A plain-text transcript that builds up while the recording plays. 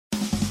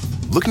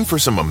Looking for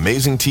some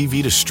amazing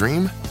TV to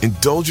stream?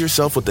 Indulge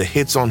yourself with the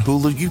hits on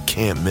Hulu you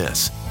can't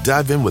miss.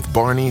 Dive in with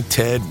Barney,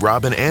 Ted,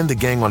 Robin, and the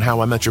gang on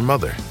How I Met Your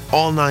Mother.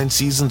 All 9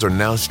 seasons are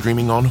now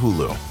streaming on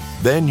Hulu.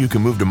 Then you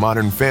can move to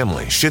Modern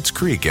Family, Schitt's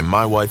Creek, and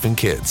My Wife and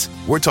Kids.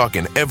 We're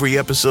talking every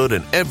episode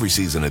and every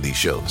season of these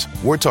shows.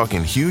 We're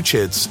talking huge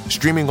hits,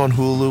 streaming on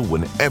Hulu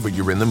whenever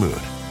you're in the mood.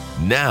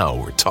 Now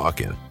we're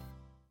talking.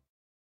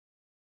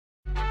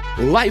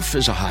 Life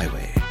is a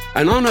highway,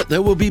 and on it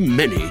there will be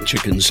many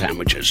chicken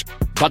sandwiches.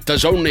 But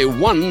there's only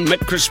one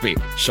McCrispy.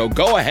 So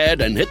go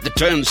ahead and hit the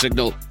turn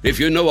signal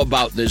if you know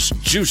about this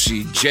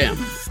juicy gem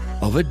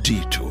of a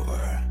detour.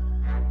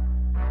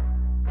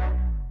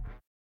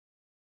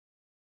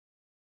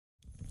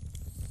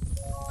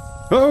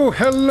 Oh,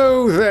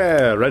 hello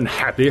there, and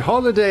happy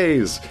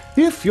holidays!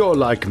 If you're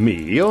like me,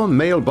 your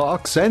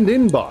mailbox and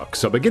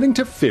inbox are beginning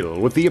to fill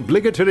with the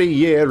obligatory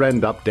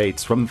year-end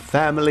updates from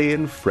family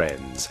and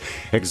friends.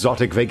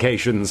 Exotic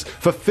vacations,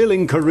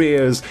 fulfilling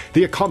careers,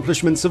 the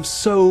accomplishments of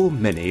so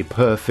many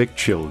perfect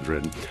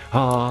children.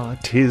 Ah,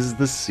 'tis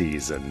the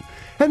season.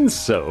 And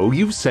so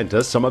you've sent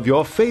us some of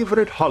your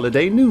favorite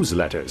holiday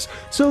newsletters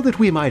so that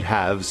we might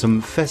have some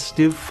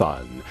festive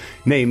fun.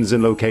 Names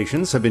and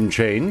locations have been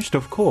changed,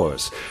 of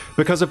course,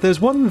 because if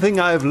there's one thing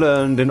I've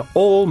learned in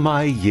all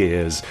my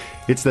years,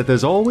 it's that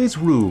there's always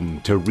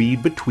room to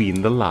read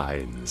between the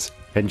lines.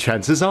 And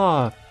chances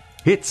are,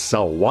 it's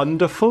a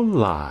wonderful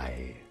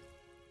lie.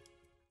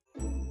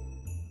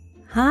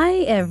 Hi,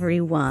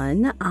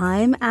 everyone.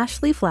 I'm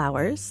Ashley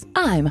Flowers.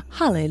 I'm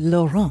Holly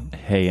Laurent.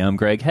 Hey, I'm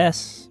Greg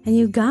Hess. And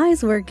you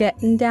guys were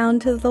getting down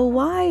to the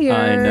wire.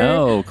 I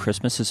know.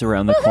 Christmas is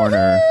around the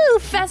corner. Woo,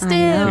 festive.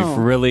 We've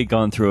really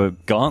gone through a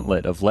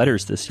gauntlet of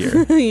letters this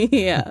year.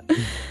 Yeah.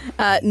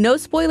 No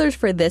spoilers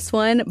for this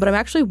one, but I'm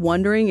actually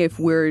wondering if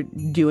we're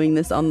doing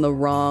this on the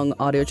wrong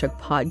Audio Check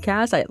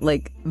podcast.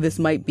 This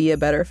might be a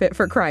better fit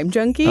for Crime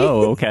Junkie.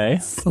 Oh, okay.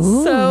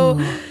 So,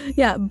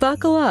 yeah,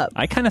 buckle up.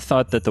 I kind of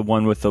thought that the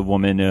one with the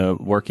woman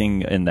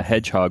working in the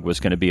hedgehog was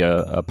going to be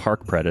a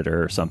park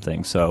predator or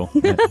something. So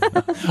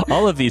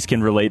all of these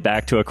can relate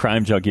back to a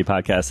Crime Junkie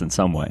podcast in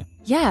some way.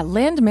 Yeah,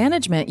 land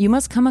management. You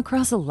must come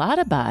across a lot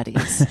of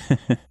bodies.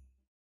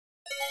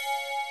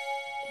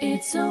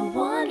 It's a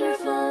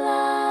wonderful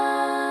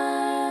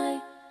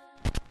life.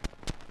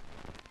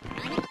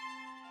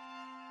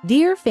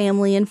 Dear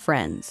family and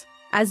friends,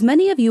 as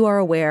many of you are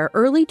aware,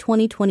 early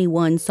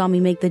 2021 saw me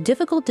make the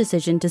difficult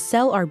decision to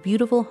sell our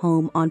beautiful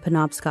home on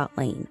Penobscot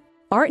Lane.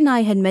 Art and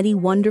I had many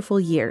wonderful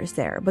years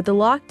there, but the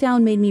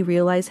lockdown made me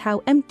realize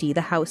how empty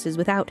the house is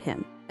without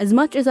him. As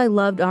much as I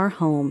loved our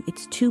home,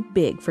 it's too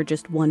big for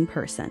just one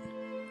person.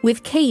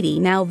 With Katie,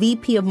 now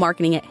VP of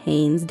Marketing at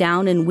Hanes,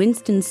 down in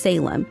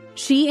Winston-Salem,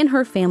 she and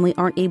her family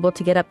aren't able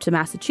to get up to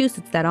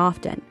Massachusetts that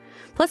often.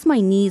 Plus, my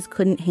knees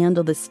couldn't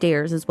handle the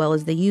stairs as well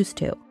as they used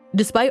to,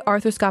 despite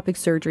arthroscopic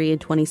surgery in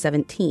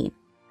 2017.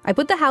 I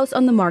put the house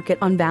on the market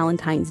on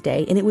Valentine's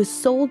Day, and it was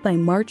sold by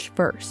March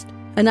 1st.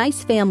 A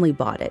nice family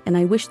bought it, and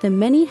I wish them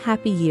many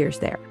happy years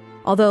there.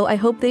 Although I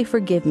hope they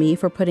forgive me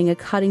for putting a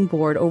cutting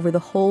board over the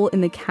hole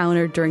in the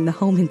counter during the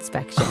home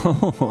inspection.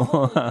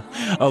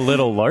 A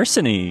little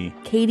larceny.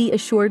 Katie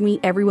assured me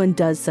everyone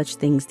does such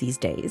things these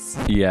days.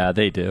 Yeah,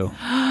 they do.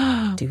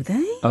 Do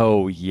they?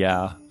 Oh,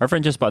 yeah. Our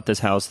friend just bought this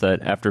house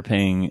that, after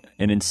paying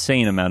an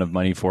insane amount of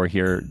money for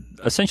here,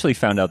 essentially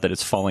found out that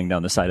it's falling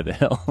down the side of a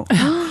hill.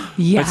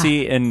 Yeah. But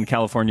see, in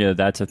California,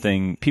 that's a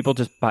thing. People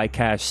just buy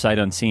cash sight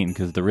unseen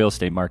because the real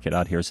estate market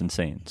out here is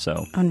insane.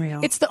 So Unreal.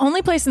 It's the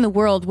only place in the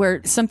world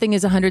where something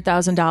is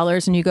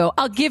 $100,000 and you go,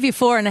 I'll give you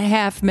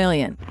 $4.5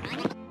 million.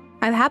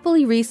 I've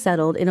happily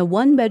resettled in a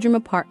one-bedroom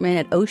apartment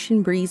at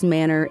Ocean Breeze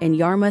Manor in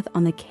Yarmouth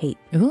on the Cape.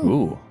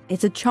 Ooh.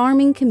 It's a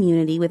charming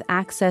community with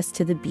access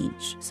to the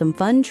beach, some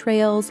fun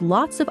trails,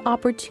 lots of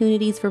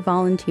opportunities for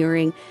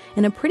volunteering,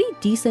 and a pretty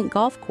decent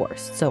golf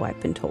course, so I've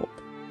been told.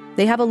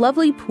 They have a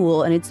lovely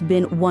pool, and it's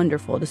been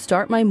wonderful to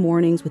start my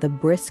mornings with a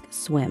brisk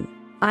swim.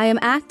 I am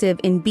active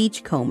in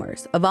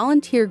Beachcombers, a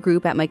volunteer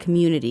group at my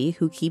community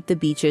who keep the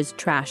beaches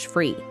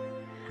trash-free.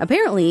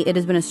 Apparently, it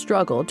has been a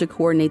struggle to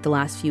coordinate the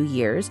last few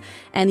years,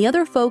 and the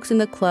other folks in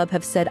the club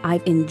have said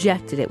I've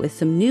injected it with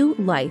some new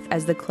life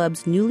as the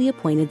club's newly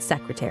appointed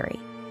secretary.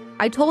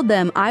 I told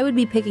them I would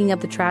be picking up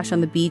the trash on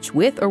the beach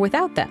with or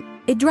without them.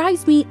 It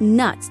drives me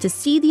nuts to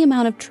see the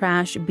amount of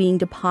trash being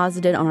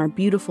deposited on our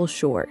beautiful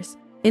shores.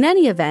 In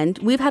any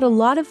event, we've had a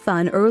lot of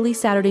fun early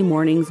Saturday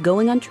mornings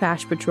going on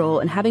trash patrol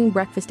and having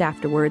breakfast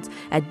afterwards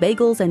at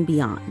Bagels and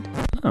Beyond.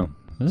 Oh,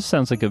 this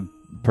sounds like a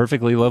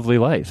perfectly lovely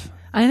life.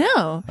 I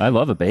know. I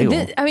love a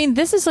bagel.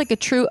 This is like a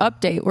true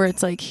update where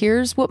it's like,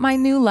 here's what my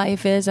new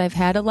life is. I've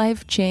had a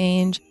life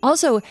change.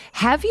 Also,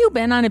 have you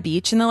been on a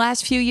beach in the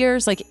last few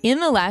years? Like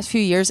in the last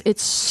few years,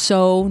 it's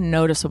so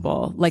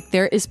noticeable. Like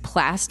there is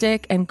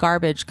plastic and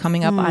garbage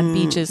coming up on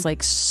beaches,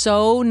 like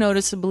so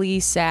noticeably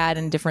sad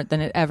and different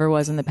than it ever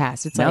was in the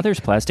past. It's now like,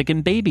 there's plastic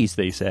in babies,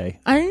 they say.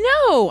 I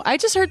know. I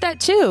just heard that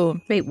too.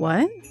 Wait,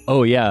 what?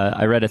 Oh, yeah.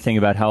 I read a thing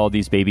about how all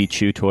these baby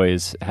chew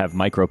toys have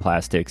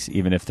microplastics,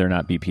 even if they're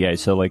not BPA.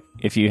 So, like,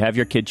 If you have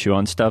your kid chew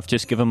on stuff,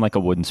 just give them like a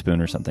wooden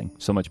spoon or something.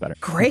 So much better.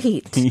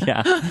 Great.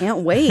 Yeah. Can't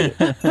wait.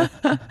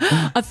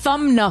 A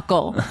thumb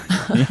knuckle.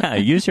 Yeah,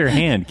 use your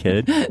hand,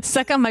 kid.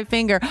 Suck on my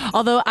finger.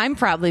 Although I'm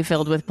probably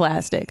filled with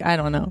plastic. I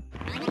don't know.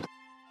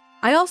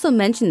 I also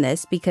mention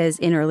this because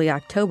in early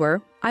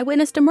October, I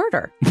witnessed a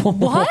murder.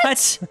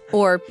 What?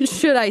 Or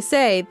should I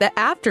say, the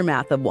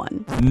aftermath of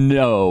one.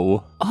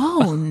 No.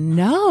 Oh,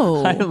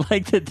 no. I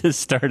like that this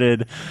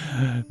started.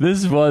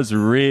 This was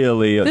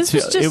really. This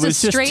was just it was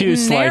just straight too and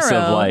slice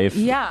narrow. of life.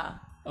 Yeah.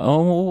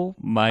 Oh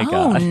my Oh,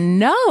 God.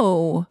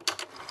 no.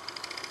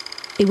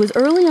 It was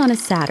early on a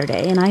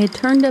Saturday, and I had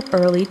turned up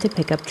early to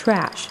pick up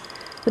trash.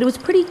 But it was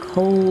pretty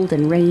cold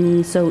and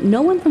rainy, so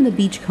no one from the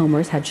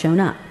Beachcombers had shown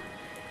up.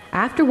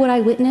 After what I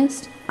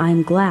witnessed,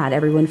 I'm glad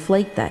everyone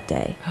flaked that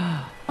day.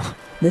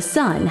 The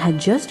sun had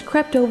just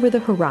crept over the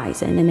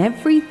horizon, and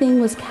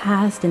everything was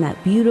cast in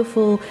that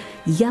beautiful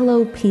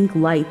yellow-pink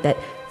light that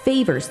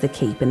favors the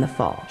Cape in the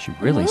fall. She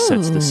really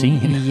sets the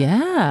scene.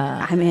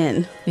 Yeah. I'm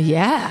in.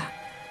 Yeah.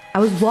 I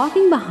was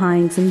walking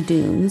behind some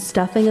dunes,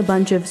 stuffing a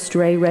bunch of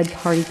stray red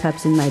party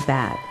cups in my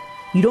bag.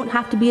 You don't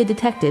have to be a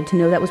detective to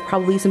know that was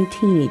probably some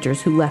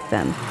teenagers who left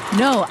them.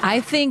 No, I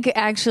think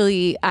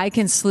actually I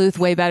can sleuth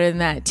way better than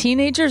that.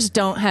 Teenagers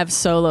don't have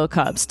solo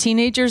cups.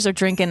 Teenagers are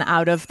drinking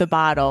out of the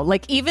bottle.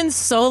 Like even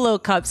solo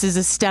cups is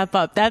a step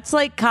up. That's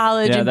like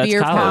college Yeah, and that's beer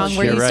college. pong.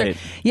 Where You're you right.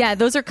 yeah,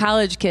 those are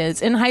college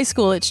kids. In high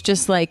school, it's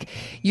just like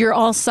you're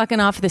all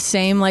sucking off the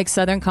same like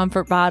Southern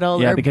Comfort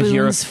bottle Yeah, or because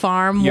Boone's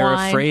Farm you're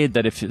wine. afraid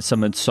that if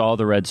someone saw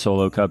the red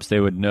Solo cups,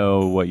 they would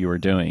know what you were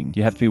doing.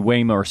 You have to be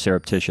way more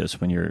surreptitious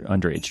when you're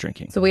underage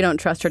drinking. So we don't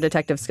trust her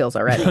detective skills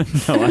already.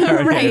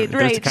 Right.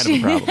 That's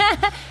kind of a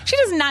problem. She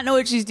does not know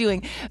what she's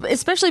doing,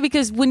 especially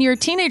because when you're a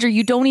teenager,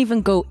 you don't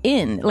even go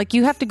in. Like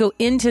you have to go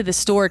into the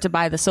store to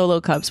buy the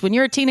Solo cups. When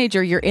you're a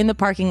teenager, you're in the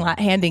parking lot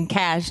handing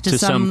cash to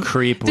some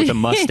creep with a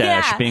mustache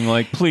Yeah. being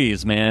like,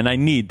 please, man, I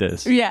need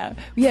this. Yeah.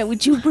 Yeah.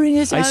 Would you bring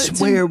us I out?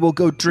 swear we'll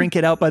go drink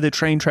it out by the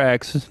train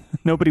tracks.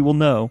 Nobody will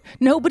know.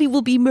 Nobody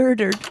will be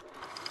murdered.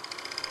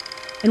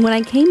 And when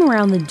I came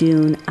around the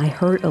dune, I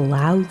heard a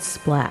loud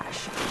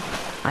splash.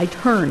 I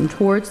turned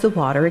towards the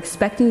water,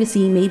 expecting to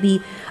see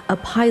maybe a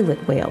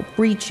pilot whale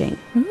breaching,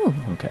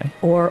 Okay.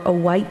 or a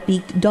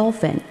white-beaked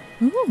dolphin.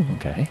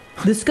 Okay.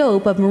 The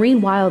scope of marine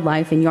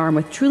wildlife in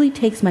Yarmouth truly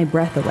takes my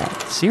breath away.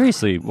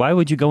 Seriously, why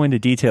would you go into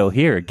detail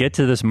here? Get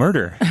to this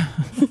murder.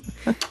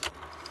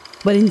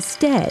 But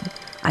instead,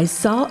 I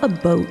saw a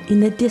boat in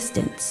the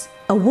distance.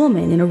 A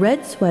woman in a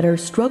red sweater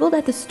struggled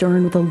at the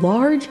stern with a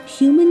large,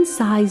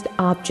 human-sized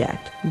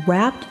object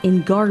wrapped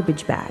in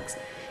garbage bags,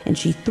 and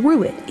she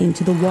threw it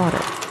into the water.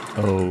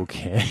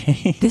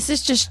 Okay. This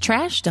is just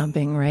trash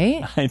dumping,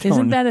 right? I don't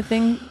Isn't know. that a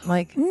thing?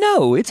 Like,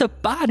 No, it's a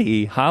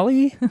body,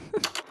 Holly.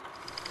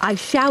 I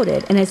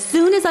shouted, and as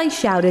soon as I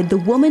shouted, the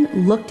woman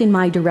looked in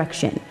my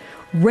direction,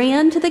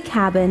 ran to the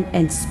cabin,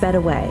 and sped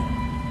away.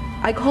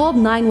 I called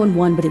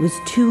 911, but it was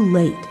too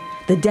late.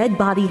 The dead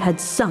body had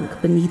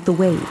sunk beneath the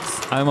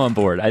waves. I'm on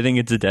board. I think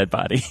it's a dead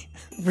body.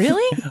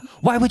 really?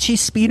 Why would she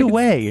speed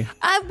away?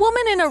 A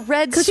woman in a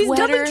red Because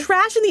sweater. she's dumping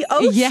trash in the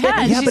ocean. Yeah,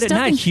 Yeah, she's but not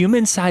dumping-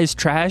 human-sized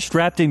trash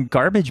wrapped in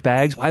garbage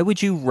bags. Why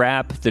would you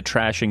wrap the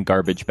trash in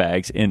garbage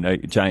bags in a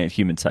giant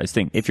human-sized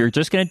thing? If you're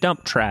just going to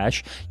dump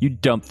trash, you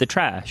dump the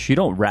trash. You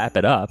don't wrap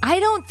it up. I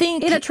don't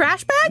think In a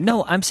trash bag?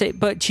 No, I'm saying,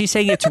 but she's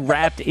saying it's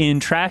wrapped in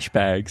trash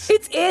bags.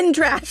 It's in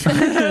trash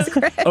bags.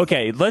 Chris.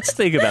 Okay, let's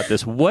think about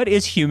this. What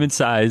is human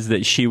size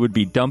that she would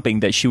be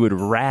dumping that she would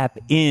wrap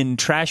in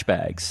trash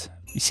bags?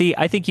 You see,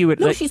 I think you would.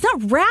 No, she's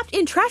not wrapped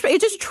in trash bag.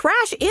 It's just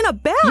trash in a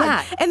bag.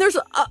 Yeah. And there's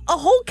a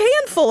whole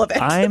can full of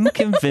it. I'm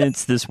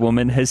convinced this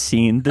woman has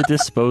seen the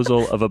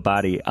disposal of a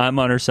body. I'm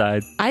on her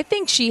side. I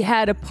think she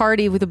had a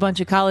party with a bunch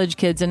of college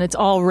kids and it's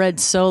all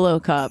red Solo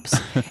cups.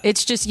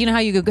 It's just, you know how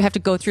you have to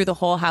go through the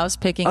whole house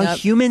picking A up.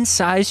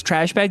 human-sized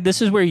trash bag? This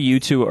is where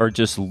you two are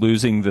just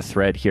losing the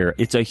thread here.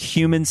 It's a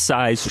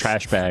human-sized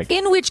trash bag.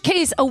 In which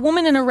case, a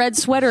woman in a red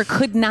sweater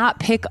could not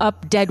pick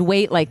up dead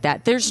weight like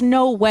that. There's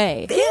no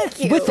way.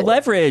 With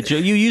leverage. You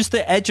use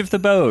the edge of the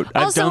boat.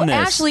 I've Also, done this.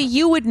 Ashley,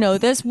 you would know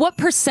this. What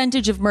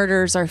percentage of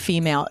murderers are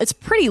female? It's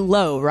pretty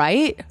low,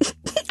 right?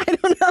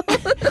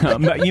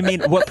 You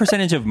mean what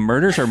percentage of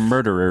murders are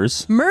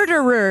murderers?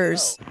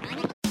 Murderers.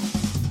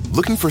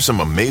 Looking for some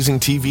amazing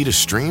TV to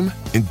stream?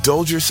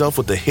 Indulge yourself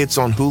with the hits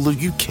on Hulu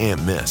you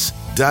can't miss.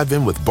 Dive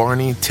in with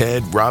Barney,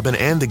 Ted, Robin,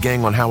 and the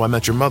gang on How I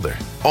Met Your Mother.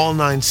 All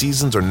 9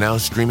 seasons are now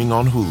streaming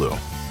on Hulu.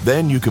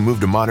 Then you can move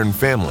to Modern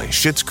Family,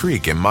 Schitt's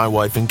Creek, and My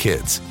Wife and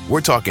Kids.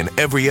 We're talking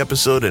every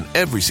episode and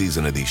every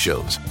season of these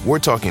shows. We're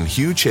talking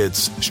huge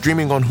hits,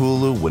 streaming on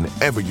Hulu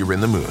whenever you're in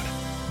the mood.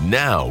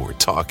 Now we're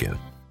talking.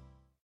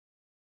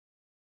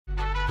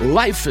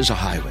 Life is a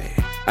highway,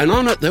 and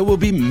on it there will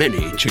be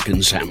many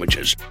chicken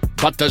sandwiches.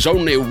 But there's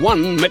only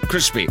one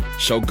McCrispy.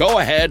 So go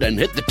ahead and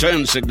hit the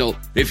turn signal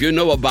if you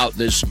know about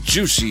this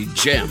juicy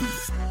gem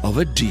of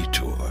a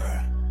detour.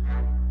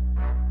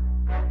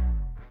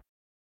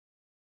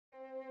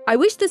 I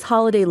wish this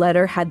holiday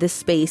letter had the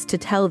space to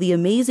tell the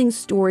amazing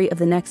story of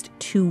the next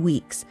 2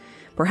 weeks.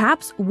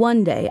 Perhaps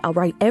one day I'll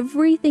write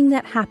everything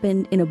that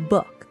happened in a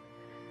book.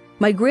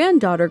 My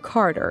granddaughter,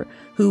 Carter,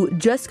 who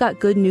just got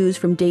good news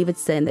from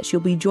Davidson that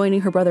she'll be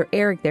joining her brother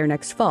Eric there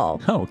next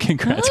fall. Oh,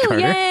 congrats, Oh, Carter.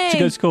 yay. It's a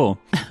good school.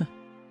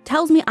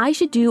 Tells me I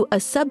should do a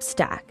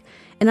Substack,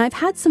 and I've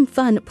had some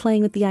fun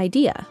playing with the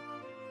idea.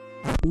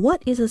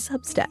 What is a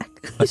Substack?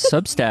 A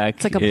Substack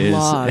It's like a is,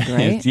 blog,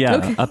 right?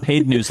 Yeah, a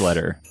paid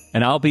newsletter.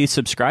 And I'll be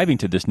subscribing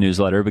to this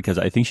newsletter because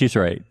I think she's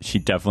right. She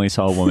definitely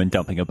saw a woman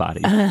dumping a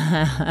body.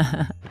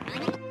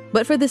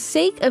 But for the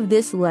sake of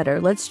this letter,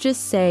 let's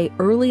just say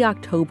early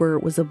October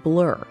was a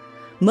blur.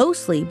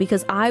 Mostly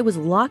because I was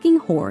locking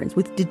horns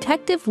with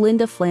Detective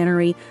Linda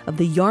Flannery of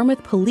the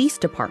Yarmouth Police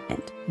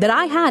Department. That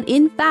I had,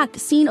 in fact,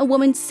 seen a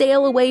woman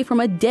sail away from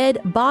a dead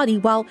body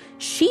while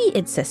she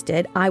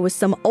insisted I was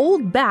some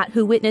old bat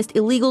who witnessed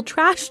illegal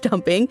trash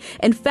dumping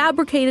and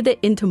fabricated it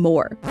into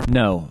more.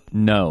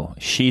 No.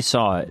 She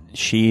saw it.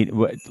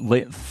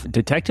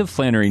 Detective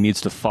Flannery needs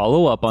to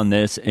follow up on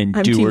this and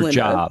I'm do Team her Linda.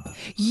 job.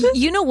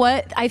 You know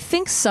what? I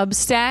think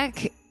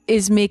Substack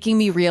is making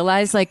me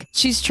realize, like,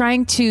 she's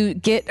trying to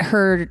get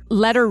her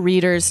letter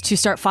readers to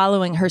start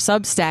following her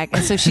Substack.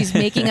 And so she's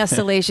making a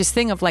salacious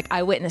thing of, like,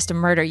 I witnessed a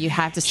murder. You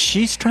have to...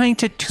 She's trying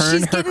to turn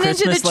She's her getting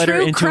into Christmas the letter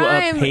true into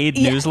crime. a paid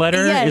Yeah,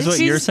 newsletter, yeah, is what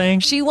you're saying?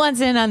 She wants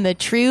in on the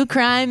true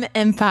crime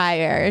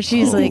empire.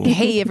 She's like,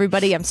 hey,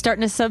 everybody, I'm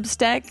starting a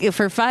Substack.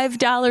 For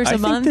 $5 a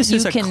think month, this you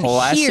is a can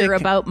classic- hear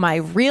about my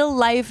real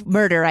life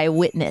murder I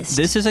witnessed.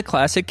 This is a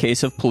classic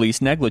case of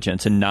police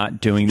negligence and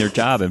not doing their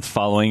job and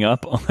following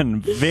up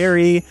on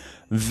very,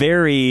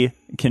 very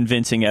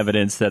convincing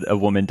evidence that a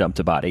woman dumped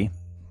a body.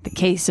 The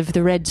case of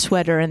the red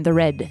sweater and the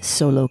red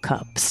Solo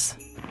cups.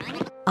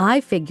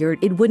 I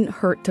figured it wouldn't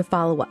hurt to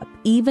follow up,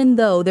 even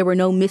though there were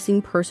no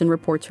missing person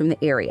reports from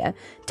the area.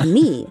 To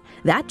me,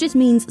 that just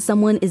means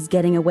someone is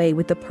getting away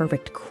with the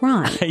perfect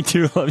crime. I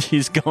do love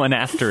she's going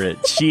after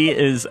it. She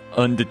is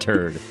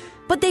undeterred.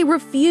 But they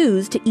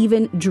refuse to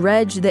even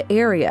dredge the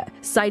area,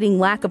 citing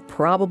lack of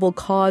probable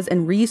cause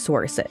and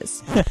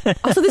resources.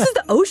 Also, this is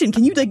the ocean.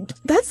 Can you,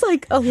 that's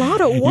like a lot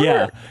of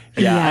work.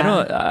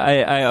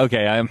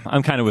 Yeah.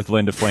 I'm kind of with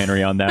Linda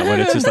Flannery on that one.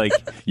 It's just like,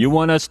 you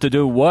want us to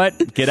do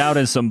what? Get out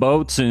in some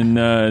boats and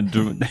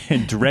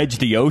dredge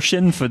the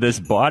ocean for this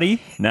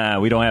body? Nah,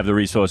 we don't have the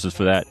resources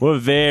for that. We're a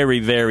very,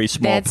 very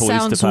small That police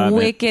sounds department.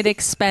 wicked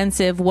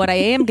expensive. What I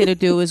am going to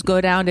do is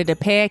go down to the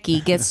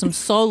Packy, get some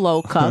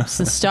Solo cups,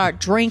 and start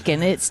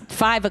drinking. It's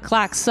 5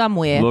 o'clock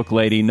somewhere. Look,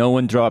 lady, no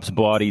one drops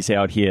bodies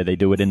out here. They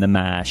do it in the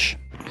mash.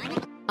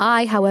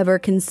 I, however,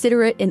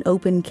 consider it an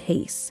open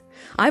case.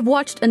 I've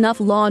watched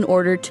enough Law and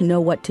Order to know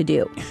what to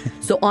do.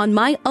 So on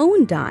my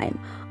own dime,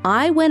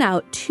 I went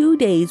out 2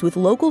 days with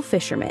local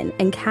fishermen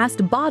and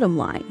cast bottom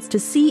lines to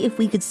see if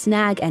we could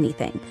snag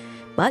anything,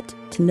 but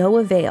to no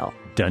avail.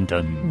 Dun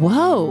dun.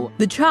 Whoa.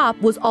 The chop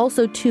was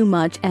also too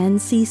much, and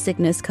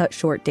seasickness cut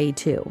short day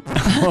 2.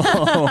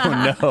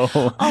 Oh,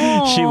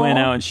 no. She went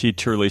out and she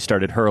truly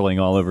started hurling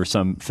all over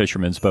some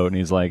fisherman's boat. And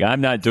he's like, I'm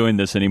not doing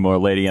this anymore,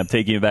 lady. I'm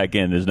taking you back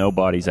in. There's no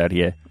bodies out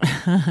here.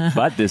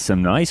 But there's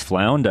some nice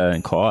flounder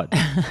and cod.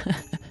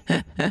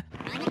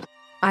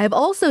 I have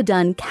also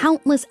done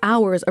countless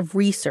hours of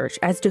research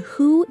as to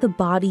who the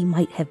body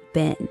might have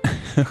been.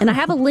 And I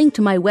have a link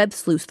to my Web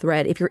Sleuth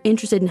thread if you're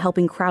interested in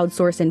helping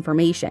crowdsource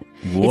information.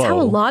 It's how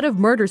a Whoa. lot of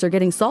murders are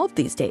getting solved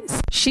these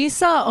days. She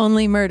saw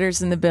only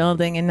murders in the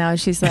building, and now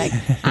she's like,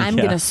 I'm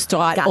going to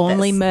start Got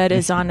only this.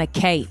 murders on a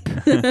cape.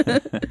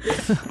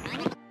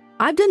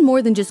 I've done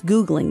more than just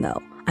Googling, though.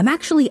 I'm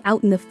actually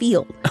out in the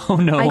field. Oh,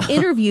 no. I've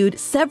interviewed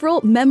several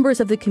members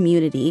of the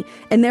community,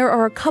 and there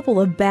are a couple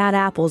of bad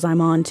apples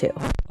I'm onto.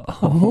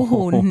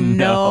 Oh,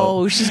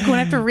 no. She's going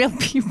after real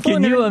people.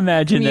 Can in you her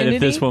imagine that if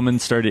community? this woman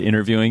started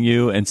interviewing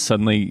you and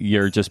suddenly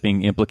you're just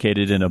being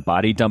implicated in a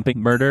body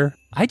dumping murder?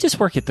 I just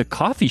work at the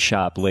coffee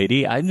shop,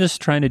 lady. I'm just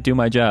trying to do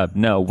my job.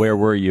 No, where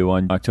were you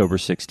on October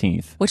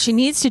 16th? What she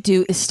needs to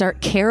do is start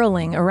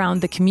caroling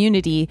around the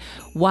community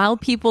while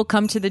people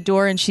come to the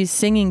door and she's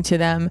singing to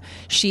them.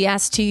 She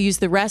asks to use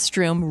the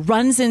restroom,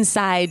 runs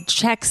inside,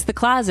 checks the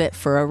closet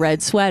for a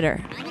red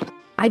sweater.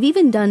 I've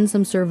even done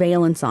some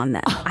surveillance on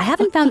them. I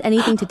haven't found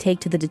anything to take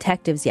to the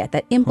detectives yet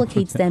that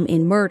implicates them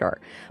in murder.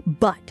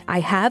 But I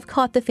have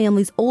caught the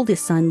family's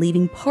oldest son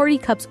leaving party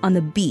cups on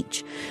the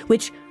beach,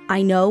 which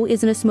I know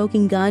isn't a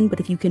smoking gun, but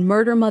if you can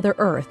murder Mother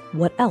Earth,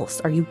 what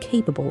else are you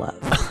capable of?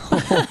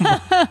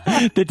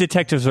 The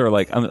detectives are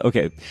like,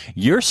 okay,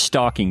 you're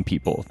stalking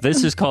people.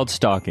 This is called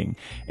stalking.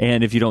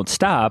 And if you don't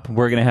stop,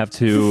 we're going to have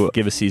to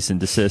give a cease and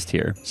desist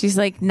here. She's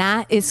like,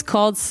 nah, it's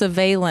called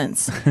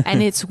surveillance,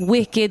 and it's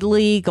wicked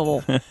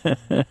legal.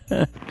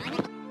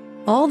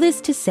 All this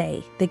to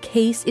say, the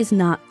case is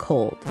not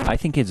cold. I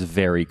think it's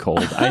very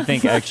cold. I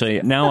think actually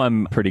now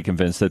I'm pretty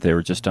convinced that they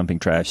were just dumping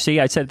trash.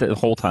 See, I said that the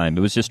whole time.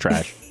 It was just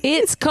trash.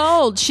 It's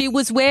cold. She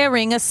was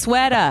wearing a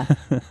sweater.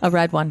 A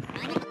red one.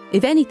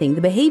 If anything,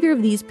 the behavior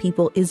of these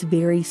people is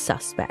very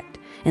suspect,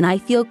 and I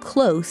feel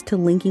close to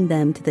linking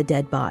them to the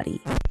dead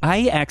body.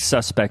 I act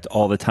suspect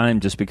all the time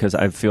just because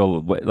I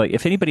feel like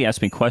if anybody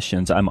asks me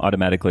questions, I'm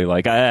automatically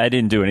like, I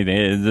didn't do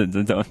anything.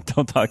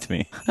 Don't talk to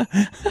me.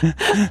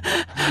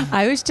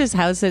 I was just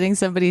house sitting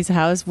somebody's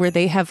house where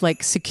they have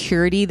like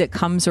security that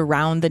comes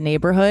around the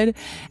neighborhood.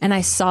 And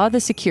I saw the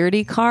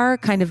security car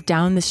kind of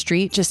down the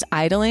street just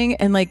idling.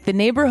 And like the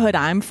neighborhood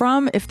I'm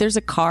from, if there's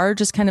a car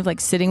just kind of like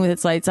sitting with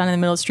its lights on in the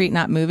middle of the street,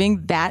 not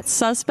moving, that's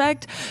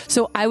suspect.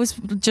 So I was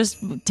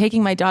just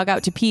taking my dog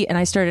out to pee and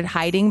I started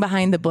hiding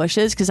behind the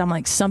bushes because I'm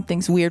like,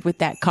 something's weird with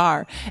that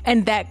car.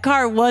 And that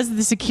car was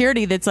the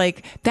security that's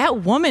like,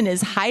 that woman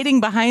is hiding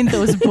behind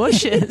those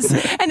bushes.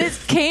 And it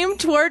came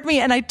toward me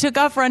and I took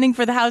off running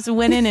for the house and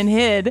went in and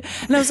hid.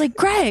 And I was like,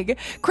 Greg,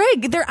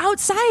 they're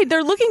outside.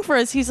 They're looking for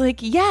us. He's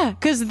like, yeah,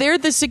 because they're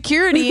the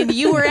security and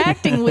you were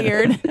acting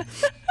weird.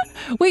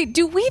 Wait,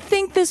 do we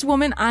think this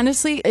woman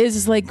honestly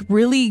is like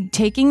really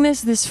taking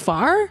this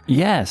far?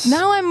 Yes.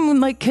 Now I'm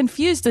like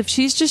confused if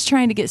she's just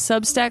trying to get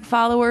Substack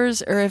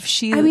followers or if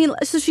she... I mean,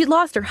 so she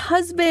lost her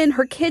husband.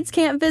 Her kids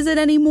can't visit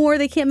anymore.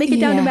 They can't make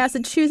it down to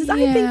Massachusetts.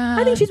 Yeah.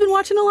 I think she's been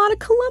watching a lot of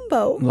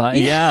Columbo. A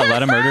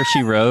lot of Murder,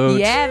 She Wrote.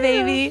 Yeah,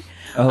 baby.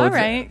 Oh, all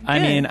right. I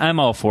mean, I'm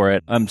all for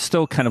it. I'm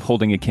still kind of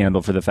holding a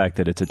candle for the fact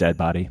that it's a dead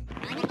body.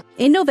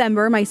 In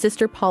November, my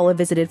sister Paula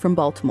visited from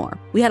Baltimore.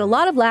 We had a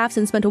lot of laughs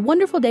and spent a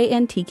wonderful day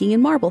antiquing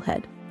in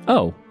Marblehead.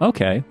 Oh,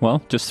 okay.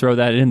 Well, just throw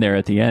that in there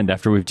at the end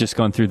after we've just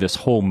gone through this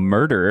whole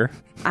murder.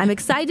 I'm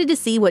excited to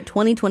see what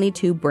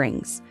 2022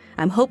 brings.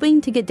 I'm hoping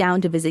to get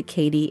down to visit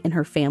Katie and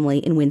her family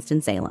in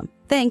Winston-Salem.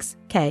 Thanks,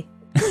 Kay.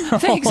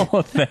 Thanks.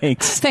 Oh,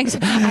 thanks. Thanks.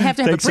 I have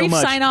to have Thanks a brief so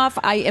much. sign off.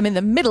 I am in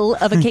the middle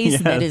of a case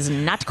that is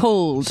not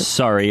cold.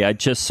 Sorry, I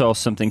just saw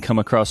something come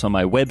across on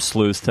my web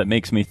sleuth that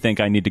makes me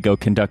think I need to go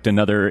conduct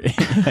another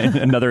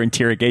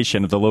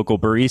interrogation of the local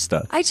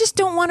barista. I just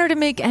don't want her to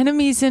make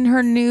enemies in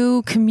her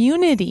new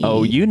community.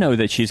 Oh, you know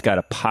that she's got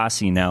a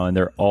posse now and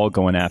they're all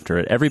going after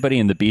it. Everybody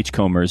in the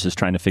Beachcombers is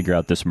trying to figure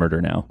out this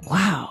murder now.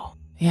 Wow.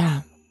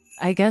 Yeah.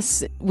 I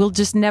guess we'll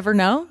just never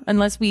know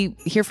unless we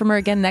hear from her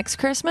again next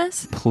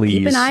Christmas. Please.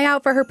 Keep an eye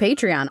out for her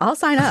Patreon. I'll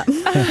sign up.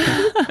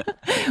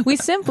 We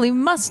simply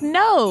must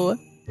know.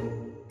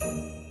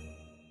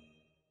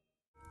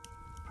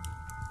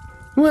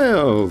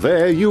 Well,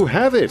 there you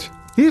have it.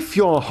 If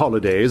your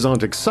holidays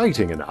aren't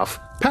exciting enough,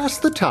 pass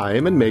the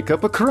time and make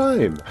up a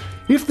crime.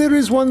 If there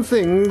is one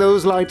thing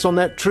those lights on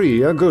that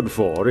tree are good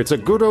for, it's a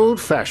good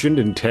old-fashioned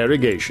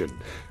interrogation.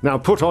 Now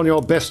put on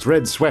your best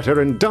red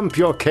sweater and dump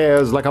your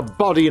cares like a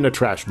body in a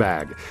trash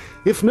bag.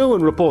 If no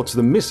one reports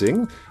them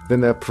missing, then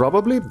they're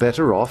probably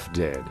better off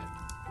dead.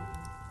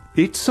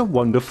 It's a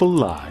Wonderful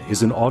Lie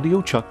is an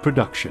Audio Chuck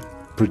production,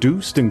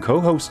 produced and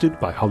co-hosted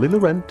by Holly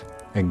Laurent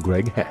and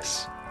Greg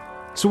Hess.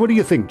 So what do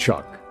you think,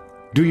 Chuck?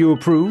 Do you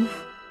approve?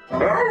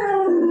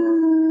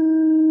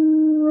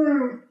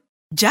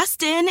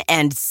 Just in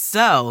and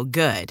so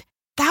good.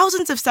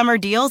 Thousands of summer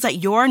deals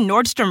at your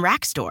Nordstrom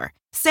Rack store.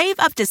 Save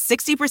up to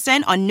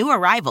 60% on new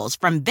arrivals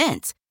from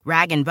Vince,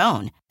 Rag &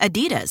 Bone,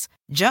 Adidas,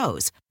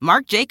 Joe's,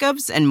 Marc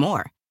Jacobs, and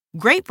more.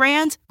 Great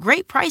brands,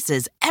 great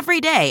prices every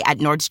day at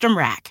Nordstrom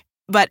Rack.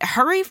 But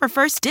hurry for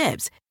first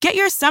dibs. Get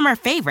your summer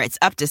favorites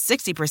up to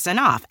 60%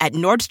 off at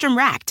Nordstrom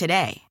Rack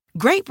today.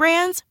 Great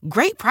brands,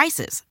 great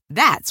prices.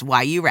 That's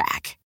why you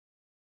rack.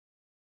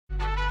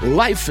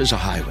 Life is a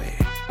highway,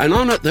 and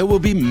on it there will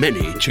be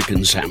many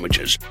chicken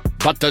sandwiches.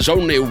 But there's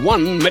only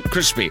one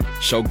McCrispy.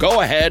 So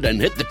go ahead and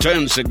hit the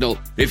turn signal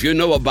if you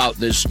know about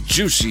this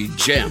juicy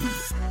gem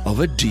of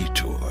a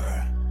detour.